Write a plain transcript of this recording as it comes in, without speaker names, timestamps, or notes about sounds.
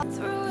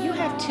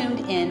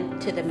tuned in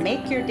to the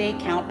Make Your Day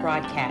Count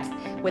broadcast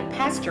with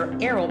Pastor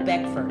Errol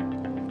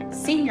Beckford,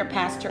 Senior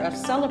Pastor of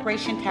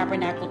Celebration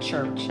Tabernacle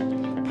Church,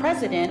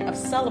 President of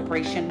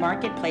Celebration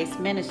Marketplace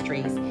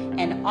Ministries,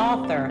 and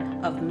author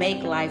of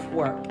Make Life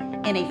Work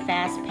in a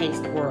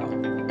Fast-Paced World.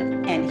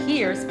 And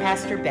here's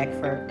Pastor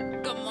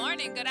Beckford. Good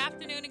morning, good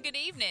afternoon, and good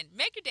evening.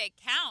 Make your day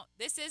count.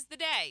 This is the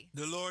day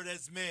the Lord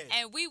has made.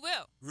 And we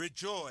will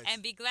rejoice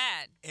and be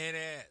glad in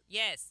it.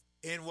 Yes.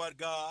 In what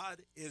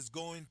God is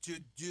going to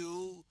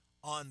do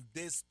on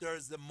this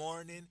Thursday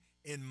morning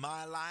in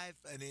my life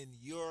and in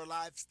your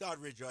life. Start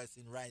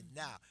rejoicing right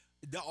now.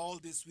 All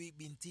this week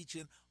been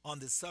teaching on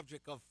the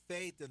subject of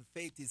faith, and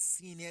faith is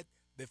seeing it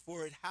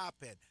before it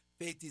happened.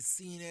 Faith is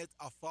seeing it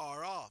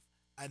afar off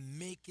and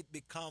make it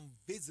become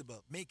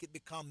visible, make it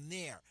become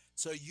near.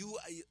 So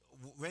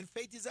when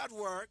faith is at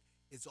work,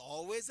 it's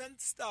always on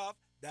stuff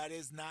that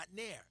is not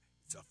near.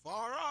 It's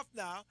afar off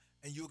now,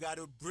 and you got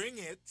to bring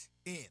it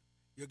in.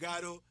 You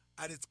got to,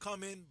 and it's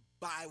coming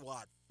by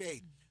what?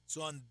 Faith.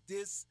 So on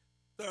this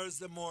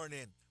Thursday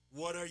morning,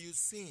 what are you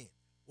seeing?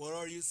 What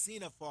are you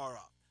seeing afar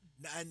off?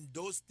 And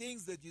those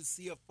things that you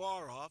see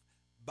afar off,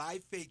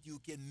 by faith,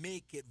 you can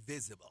make it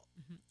visible.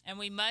 Mm-hmm. And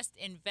we must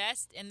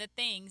invest in the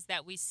things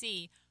that we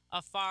see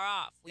afar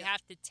off. We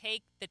have to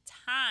take the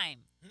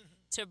time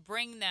to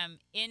bring them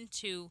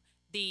into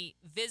the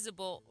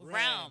visible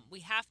realm.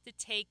 We have to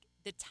take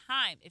the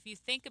time. If you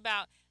think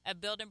about a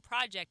building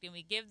project, and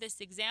we give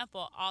this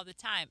example all the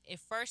time,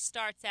 it first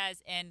starts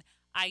as an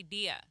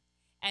idea,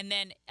 and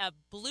then a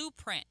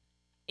blueprint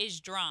is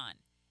drawn,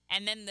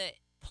 and then the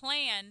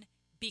plan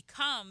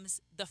becomes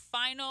the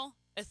final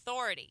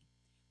authority.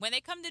 When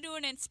they come to do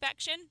an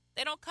inspection,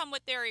 they don't come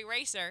with their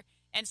eraser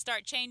and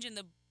start changing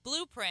the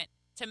blueprint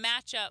to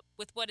match up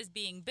with what is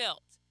being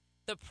built.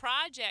 The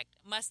project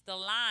must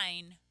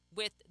align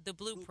with the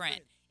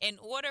blueprint in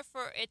order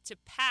for it to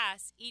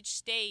pass each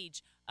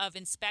stage of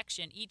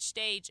inspection, each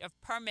stage of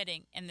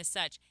permitting and the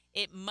such.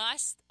 It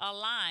must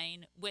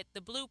align with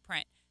the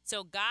blueprint.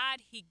 So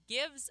God, He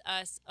gives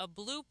us a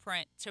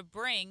blueprint to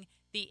bring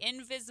the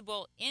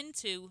invisible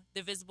into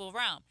the visible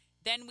realm.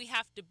 Then we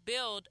have to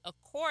build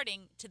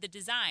according to the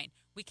design.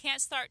 We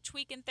can't start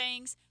tweaking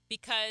things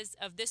because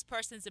of this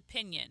person's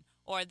opinion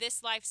or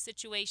this life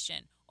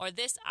situation or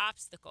this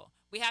obstacle.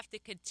 We have to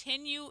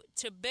continue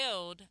to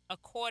build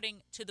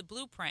according to the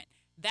blueprint.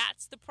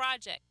 That's the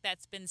project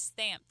that's been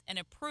stamped and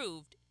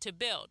approved to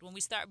build. When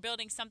we start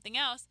building something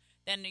else,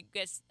 then it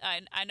gets,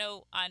 I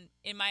know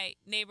in my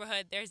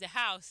neighborhood, there's a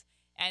house,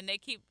 and they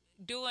keep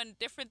doing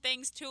different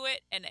things to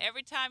it, and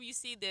every time you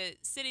see the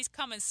cities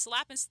come and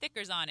slapping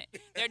stickers on it,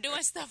 they're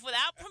doing stuff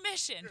without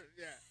permission.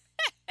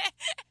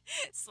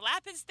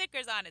 Slapping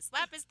stickers on it.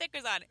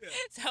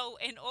 So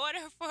in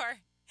order for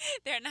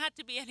there not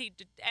to be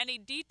any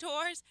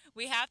detours,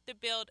 we have to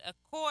build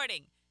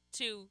according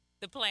to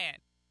the plan.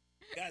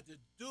 Got to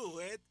do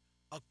it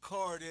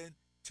according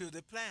to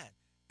the plan.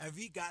 And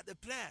we got the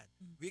plan.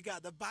 We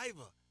got the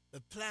Bible.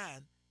 The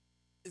plan,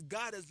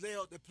 God has laid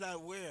out the plan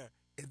where?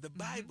 In the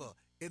Bible,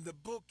 in the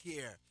book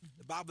here.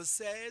 The Bible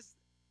says,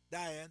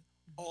 Diane,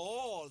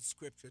 all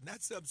scripture,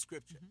 not some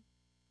scripture,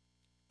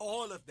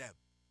 all of them.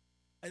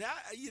 And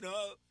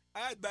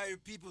I admire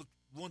people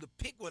want to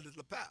pick one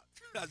little part.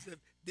 I said,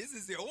 this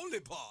is the only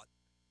part.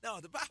 No,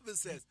 the Bible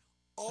says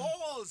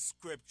all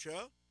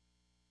scripture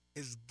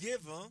is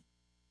given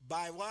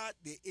by what?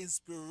 The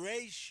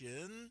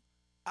inspiration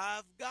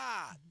of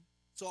God.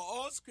 So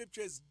all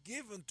scripture is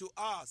given to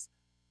us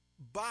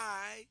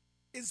by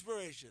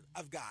inspiration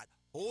of God.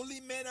 Holy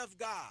men of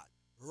God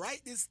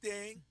write this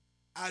thing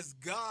as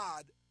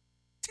God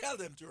tell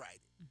them to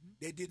write it.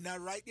 They did not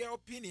write their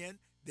opinion.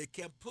 They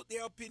can put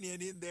their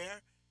opinion in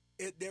there.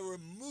 They were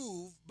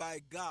moved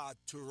by God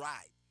to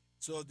write.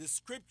 So the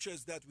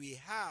scriptures that we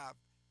have,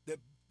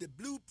 the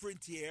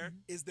blueprint here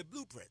is the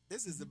blueprint.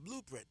 This is the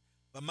blueprint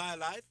for my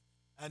life,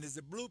 and is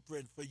a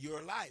blueprint for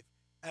your life.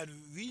 And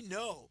we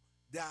know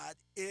that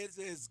it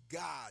is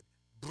God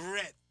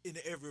breath in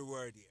every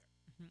word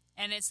here.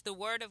 And it's the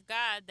word of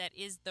God that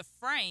is the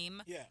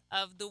frame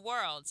of the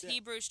worlds.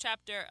 Hebrews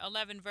chapter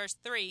 11, verse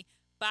 3,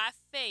 by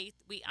faith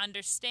we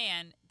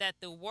understand that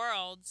the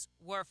worlds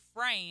were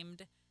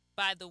framed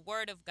by the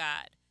word of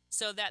God,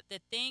 so that the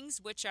things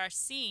which are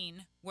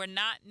seen were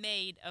not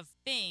made of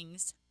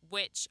things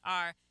which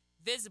are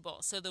visible.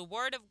 So the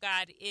word of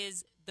God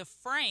is the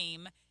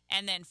frame,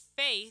 and then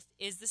faith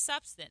is the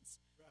substance.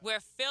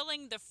 We're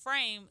filling the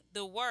frame,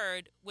 the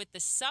word, with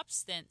the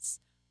substance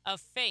of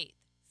faith.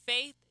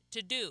 Faith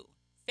to do,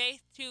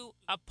 faith to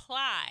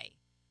apply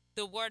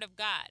the word of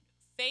God,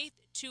 faith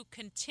to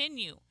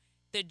continue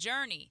the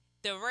journey,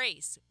 the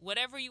race,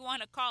 whatever you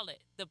want to call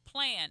it, the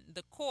plan,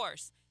 the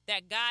course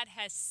that God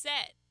has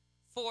set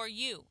for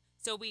you.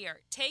 So we are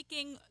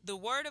taking the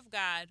word of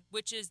God,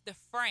 which is the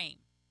frame,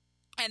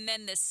 and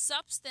then the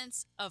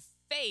substance of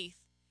faith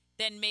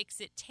then makes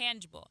it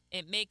tangible.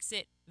 It makes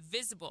it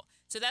visible.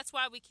 So that's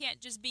why we can't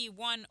just be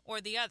one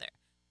or the other.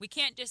 We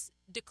can't just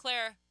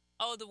declare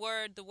oh, the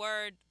word, the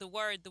word, the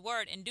word, the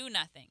word, and do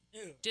nothing.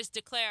 Yeah. Just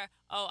declare,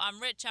 oh,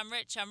 I'm rich, I'm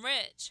rich, I'm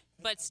rich,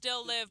 but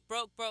still live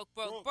broke, broke,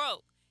 broke,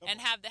 broke, and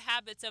have the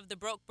habits of the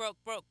broke,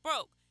 broke, broke,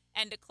 broke,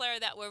 and declare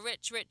that we're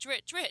rich, rich,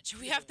 rich, rich.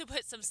 We have to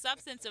put some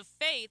substance of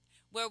faith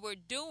where we're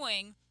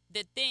doing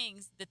the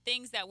things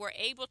that we're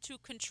able to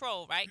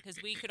control, right?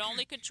 Because we could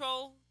only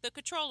control the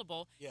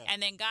controllable, Yeah.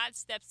 and then God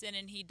steps in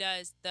and he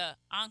does the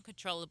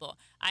uncontrollable.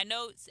 I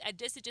know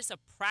this is just a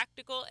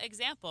practical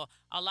example.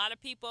 A lot of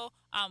people,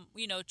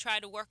 try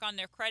to work on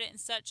their credit and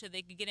such so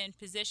they can get in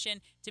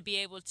position to be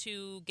able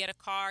to get a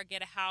car,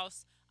 get a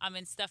house,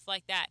 and stuff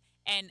like that.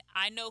 And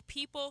I know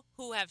people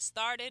who have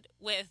started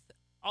with,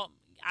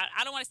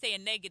 I don't want to say a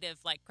negative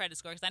like credit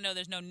score because I know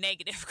there's no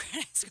negative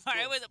credit score.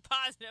 It was a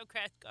positive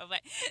credit score, but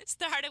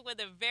started with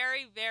a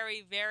very,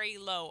 very, very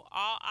low,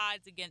 all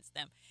odds against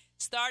them.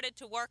 Started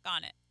to work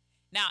on it.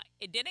 Now,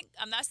 it didn't,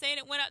 I'm not saying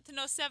it went up to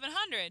no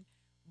 700,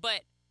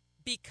 but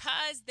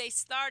because they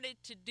started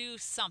to do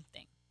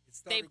something,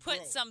 they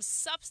put some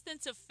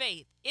substance of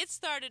faith. It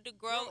started to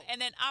grow,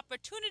 and then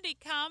opportunity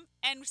come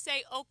and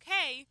say,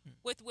 okay,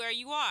 with where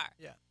you are.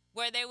 Yeah.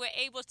 Where they were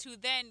able to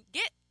then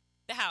get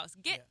the house,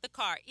 get the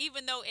car,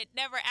 even though it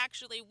never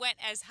actually went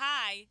as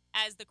high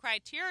as the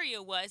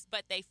criteria was,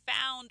 but they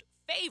found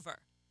favor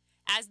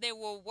as they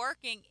were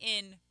working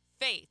in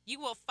faith. You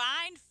will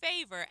find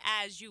favor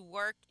as you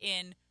work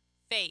in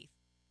faith.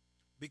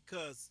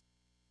 Because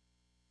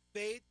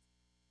faith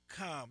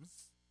comes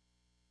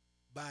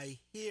by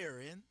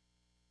hearing,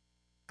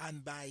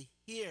 and by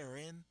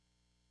hearing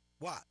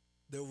what?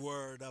 The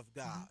word of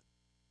God.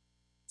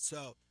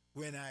 So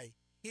when I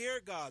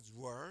hear God's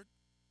word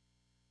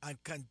and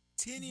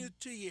continue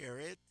to hear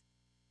it,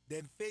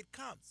 then faith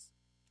comes.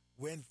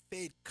 When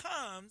faith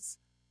comes,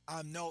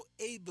 I'm now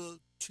able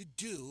to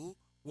do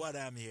what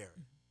I'm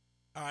hearing.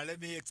 All right,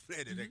 let me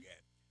explain it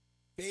again.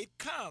 Faith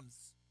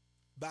comes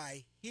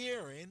by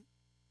hearing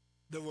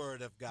the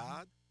word of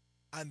God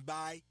and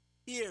by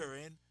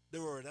hearing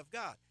the word of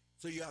God.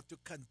 So you have to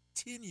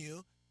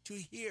continue to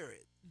hear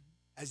it.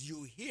 As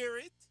you hear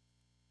it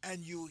and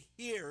you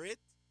hear it,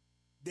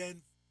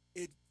 then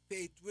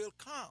faith will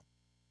come.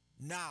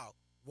 Now,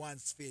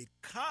 once faith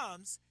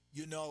comes,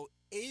 you're now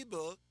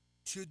able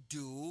to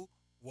do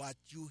what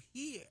you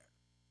hear.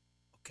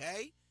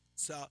 Okay?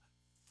 So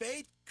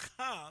faith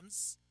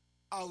comes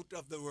out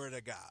of the word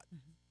of God.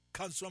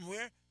 Comes from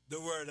where?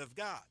 The word of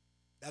God.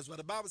 That's what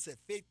the Bible said.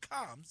 Faith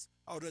comes.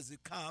 How does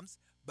it come?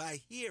 By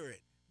hearing.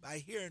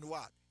 By hearing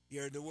what?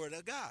 Hearing the word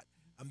of God.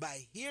 And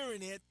by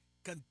hearing it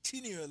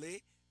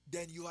continually,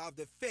 then you have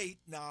the faith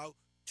now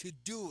to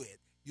do it.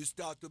 You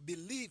start to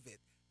believe it.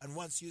 And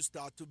once you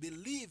start to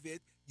believe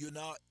it, you're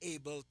now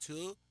able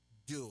to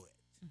do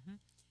it.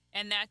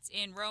 And that's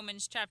in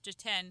Romans chapter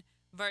 10,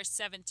 verse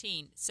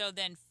 17. So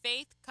then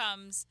faith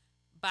comes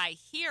by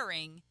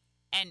hearing,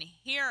 and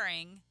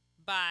hearing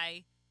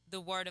by the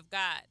word of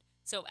God.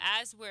 So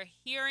as we're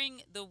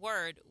hearing the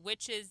word,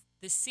 which is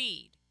the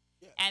seed,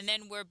 and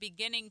then we're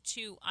beginning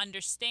to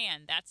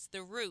understand, that's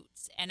the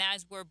roots. And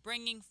as we're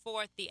bringing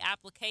forth the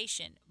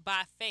application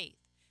by faith,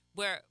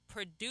 we're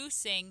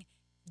producing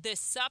the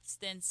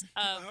substance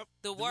of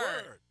the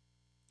word.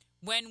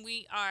 When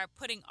we are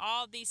putting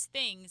all these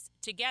things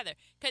together.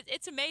 Because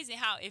it's amazing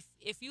how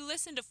if you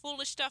listen to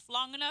foolish stuff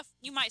long enough,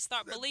 you might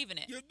start believing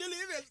it. You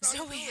believe it.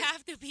 So we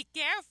have to be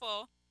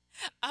careful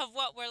of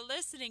what we're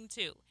listening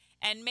to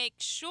and make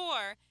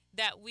sure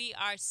that we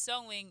are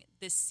sowing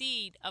the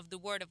seed of the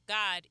word of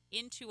God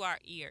into our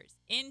ears,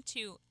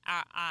 into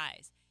our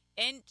eyes,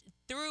 and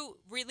through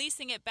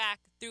releasing it back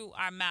through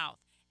our mouth.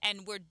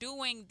 And we're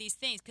doing these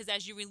things because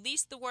as you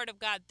release the word of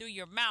God through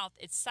your mouth,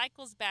 it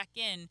cycles back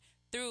in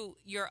through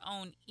your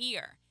own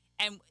ear.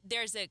 And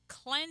there's a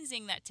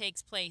cleansing that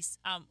takes place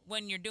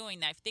when you're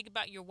doing that. If you think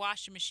about your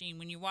washing machine,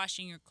 when you're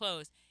washing your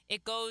clothes,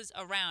 it goes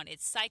around,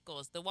 it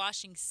cycles, the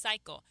washing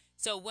cycle.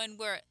 So when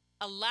we're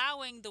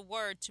allowing the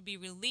word to be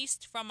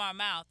released from our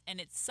mouth and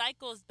it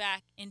cycles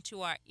back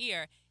into our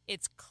ear,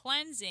 it's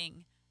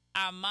cleansing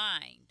our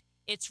mind.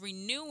 It's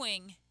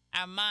renewing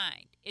our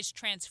mind. It's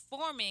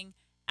transforming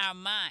our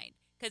mind.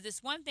 Because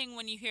it's one thing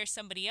when you hear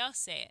somebody else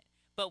say it,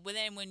 but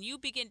then when you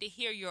begin to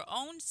hear your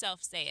own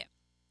self say it,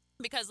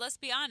 because let's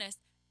be honest,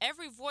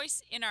 every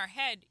voice in our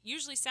head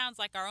usually sounds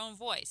like our own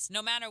voice,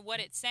 no matter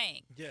what it's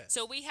saying. Yes.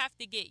 So we have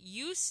to get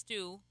used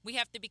to, we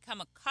have to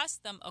become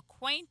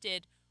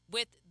acquainted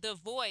with the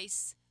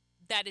voice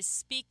that is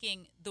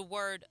speaking the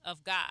word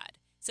of God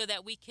so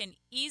that we can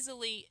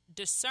easily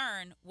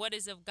discern what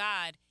is of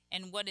God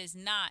and what is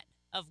not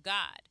of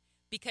God.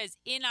 Because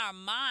in our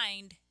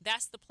mind,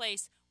 that's the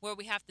place where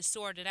we have to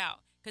sort it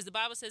out. Because the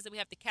Bible says that we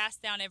have to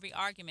cast down every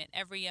argument,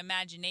 every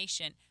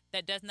imagination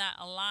that does not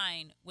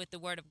align with the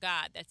word of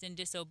God, that's in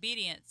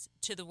disobedience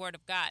to the word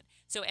of God.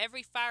 So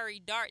every fiery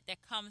dart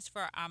that comes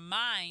for our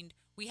mind,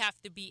 we have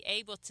to be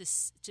able to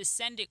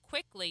send it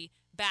quickly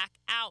back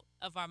out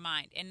of our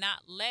mind and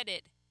not let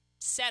it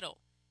settle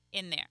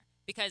in there.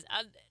 Because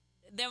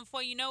then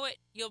before you know it,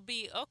 you'll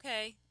be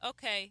okay,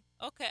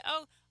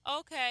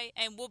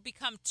 and we'll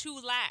become too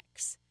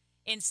lax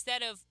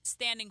instead of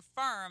standing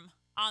firm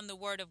on the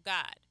Word of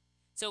God.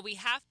 So we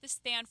have to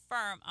stand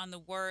firm on the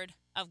Word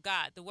of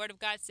God. The Word of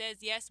God says,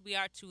 yes, we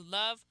are to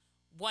love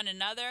one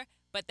another,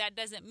 but that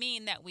doesn't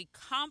mean that we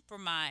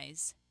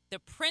compromise the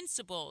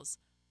principles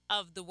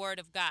of the Word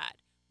of God.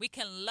 We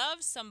can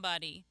love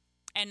somebody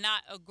and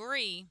not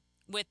agree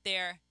with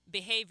their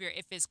behavior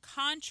if it's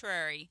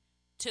contrary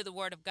to the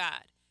Word of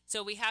God.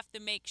 So we have to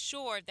make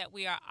sure that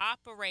we are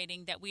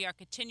operating, that we are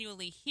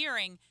continually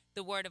hearing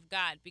the Word of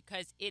God,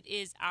 because it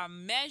is our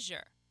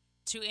measure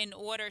in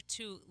order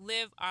to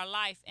live our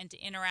life and to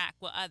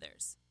interact with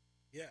others.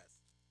 Yes.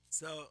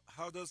 So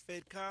how does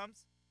faith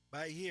comes?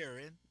 By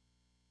hearing,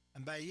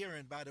 and by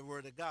hearing by the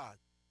Word of God.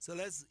 So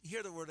let's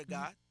hear the Word of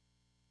God.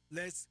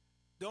 Let's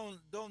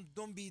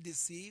don't be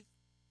deceived.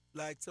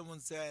 Like someone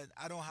said,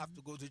 I don't have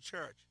to go to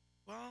church.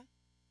 Well,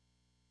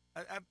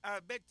 I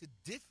beg to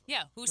differ.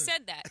 Yeah, who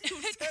said that?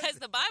 Because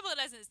the Bible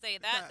doesn't say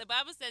that. The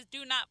Bible says,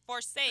 do not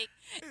forsake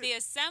the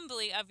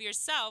assembly of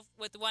yourself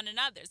with one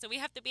another. So we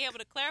have to be able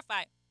to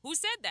clarify, who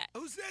said that?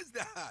 Who says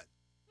that?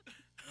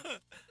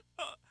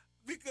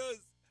 Because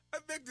I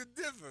beg to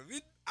differ.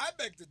 I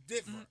beg to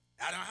differ.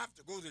 I don't have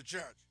to go to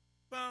church.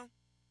 Well,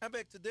 I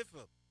beg to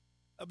differ.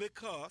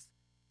 Because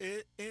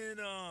in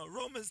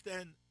Romans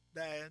 10,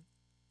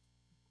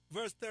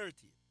 verse 30,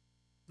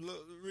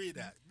 read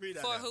that.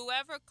 For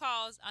whoever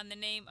calls on the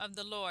name of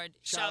the Lord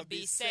shall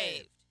be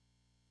saved.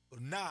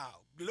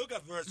 Now, look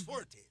at verse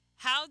 14.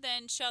 How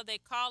then shall they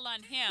call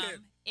on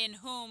him in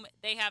whom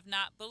they have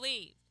not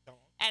believed?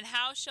 And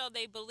how shall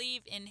they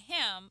believe in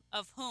him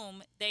of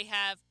whom they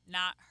have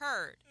not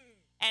heard?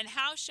 And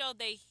how shall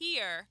they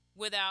hear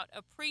without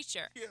a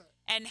preacher?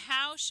 And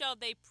how shall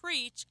they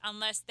preach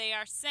unless they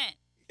are sent?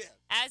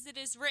 As it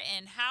is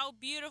written, how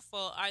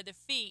beautiful are the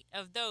feet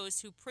of those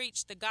who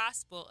preach the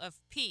gospel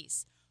of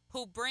peace,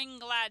 who bring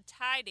glad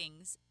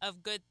tidings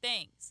of good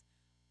things.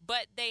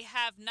 But they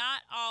have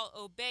not all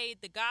obeyed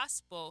the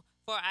gospel,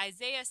 for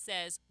Isaiah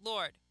says,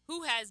 Lord,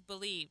 who has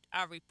believed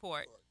our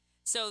report?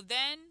 So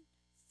then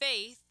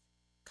faith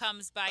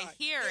comes by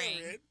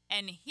hearing,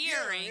 and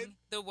hearing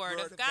the word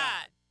of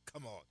God.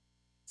 Come on.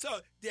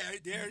 So there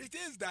it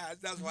is.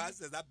 That's why I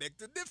said I beg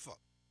to differ.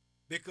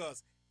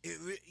 Because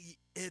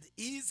it's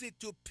easy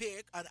to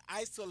pick and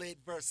isolate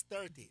verse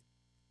 13.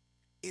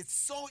 It's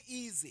so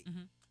easy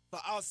for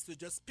us to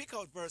just pick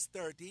out verse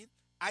 13,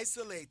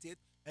 isolate it,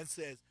 and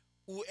says,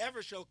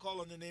 whoever shall call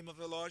on the name of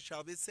the Lord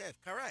shall be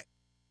saved. Correct.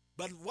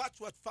 But watch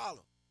what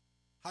follows.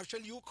 How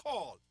shall you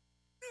call?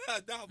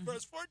 Now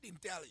verse 14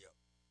 tell you.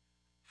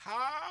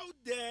 How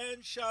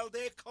then shall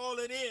they call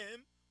on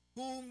him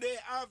whom they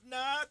have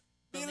not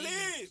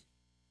believed?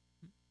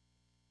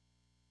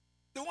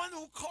 The one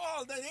who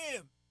called on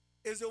him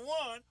is the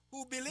one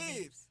who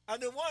believes.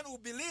 And the one who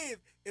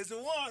believes is the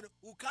one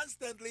who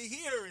constantly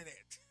hearing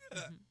it.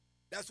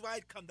 That's why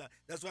it come down.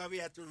 That's why we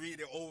had to read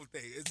the whole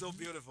thing. It's so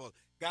beautiful.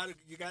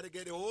 You got to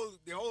get the whole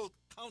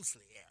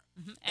counsel here.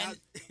 And,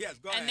 yes,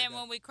 go ahead. And then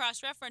when we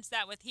cross-reference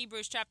that with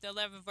Hebrews chapter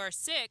 11, verse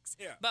 6,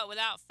 but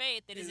without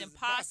faith it is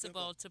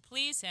impossible to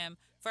please him,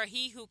 for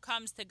he who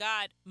comes to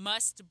God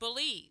must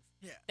believe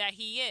that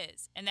he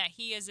is, and that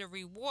he is a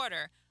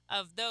rewarder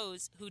of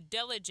those who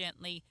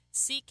diligently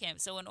seek him.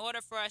 So in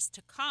order for us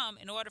to come,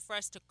 in order for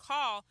us to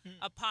call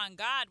upon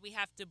God, we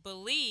have to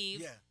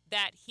believe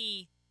that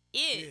he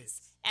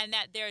is. And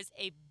that there's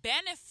a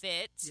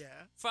benefit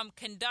from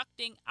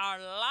conducting our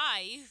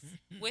life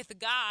with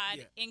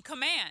God in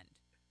command.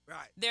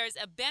 Right. There's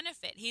a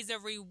benefit. He's a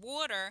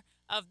rewarder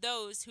of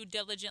those who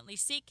diligently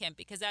seek him,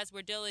 because as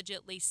we're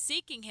diligently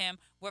seeking him,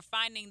 we're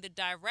finding the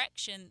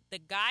direction, the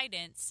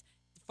guidance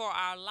for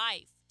our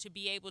life to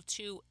be able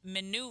to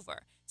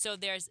maneuver. So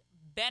there's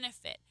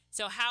benefit.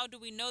 So how do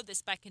we know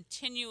this? By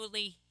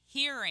continually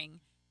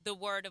hearing the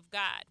word of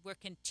God. We're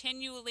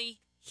continually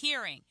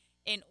hearing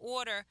in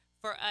order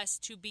for us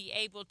to be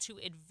able to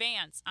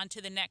advance onto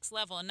the next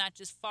level and not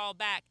just fall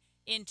back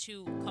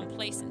into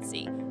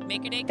complacency.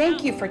 Make your day count.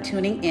 Thank you for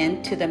tuning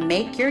in to the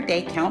Make Your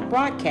Day Count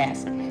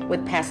broadcast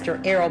with Pastor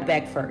Errol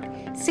Beckford,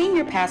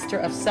 Senior Pastor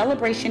of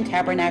Celebration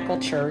Tabernacle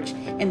Church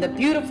in the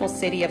beautiful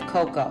city of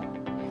Cocoa.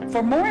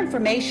 For more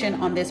information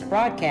on this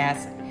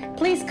broadcast,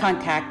 please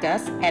contact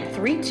us at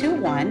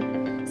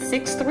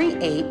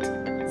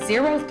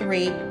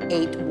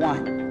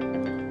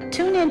 321-638-0381.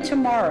 Tune in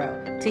tomorrow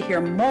to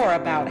hear more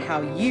about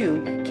how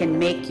you can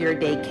make your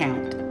day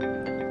count.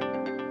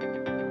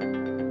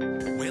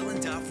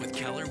 Waylon Duff with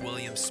Keller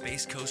Williams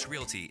Space Coast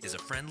Realty is a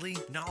friendly,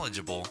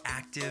 knowledgeable,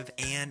 active,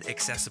 and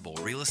accessible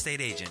real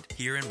estate agent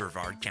here in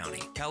Brevard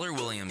County. Keller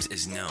Williams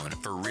is known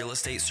for real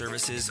estate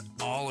services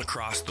all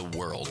across the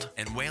world,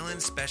 and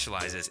Waylon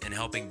specializes in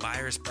helping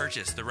buyers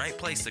purchase the right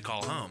place to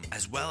call home,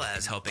 as well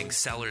as helping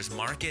sellers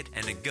market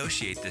and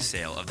negotiate the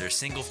sale of their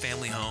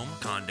single-family home,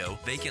 condo,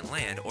 vacant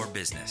land, or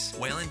business.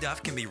 Waylon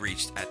Duff can be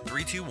reached at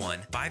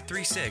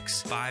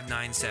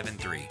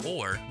 321-536-5973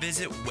 or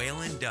visit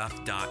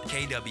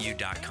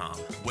waylonduff.kw.com.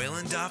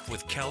 Waylon Duff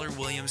with Keller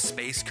Williams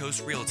Space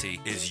Coast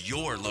Realty is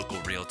your local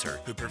realtor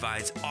who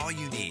provides all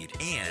you need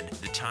and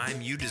the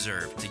time you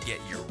deserve to get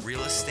your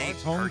real estate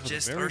It's home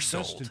purchased for the very or best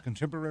sold. in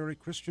contemporary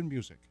Christian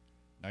music.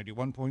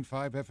 91.5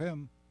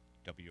 FM,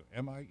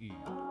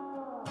 WMIE.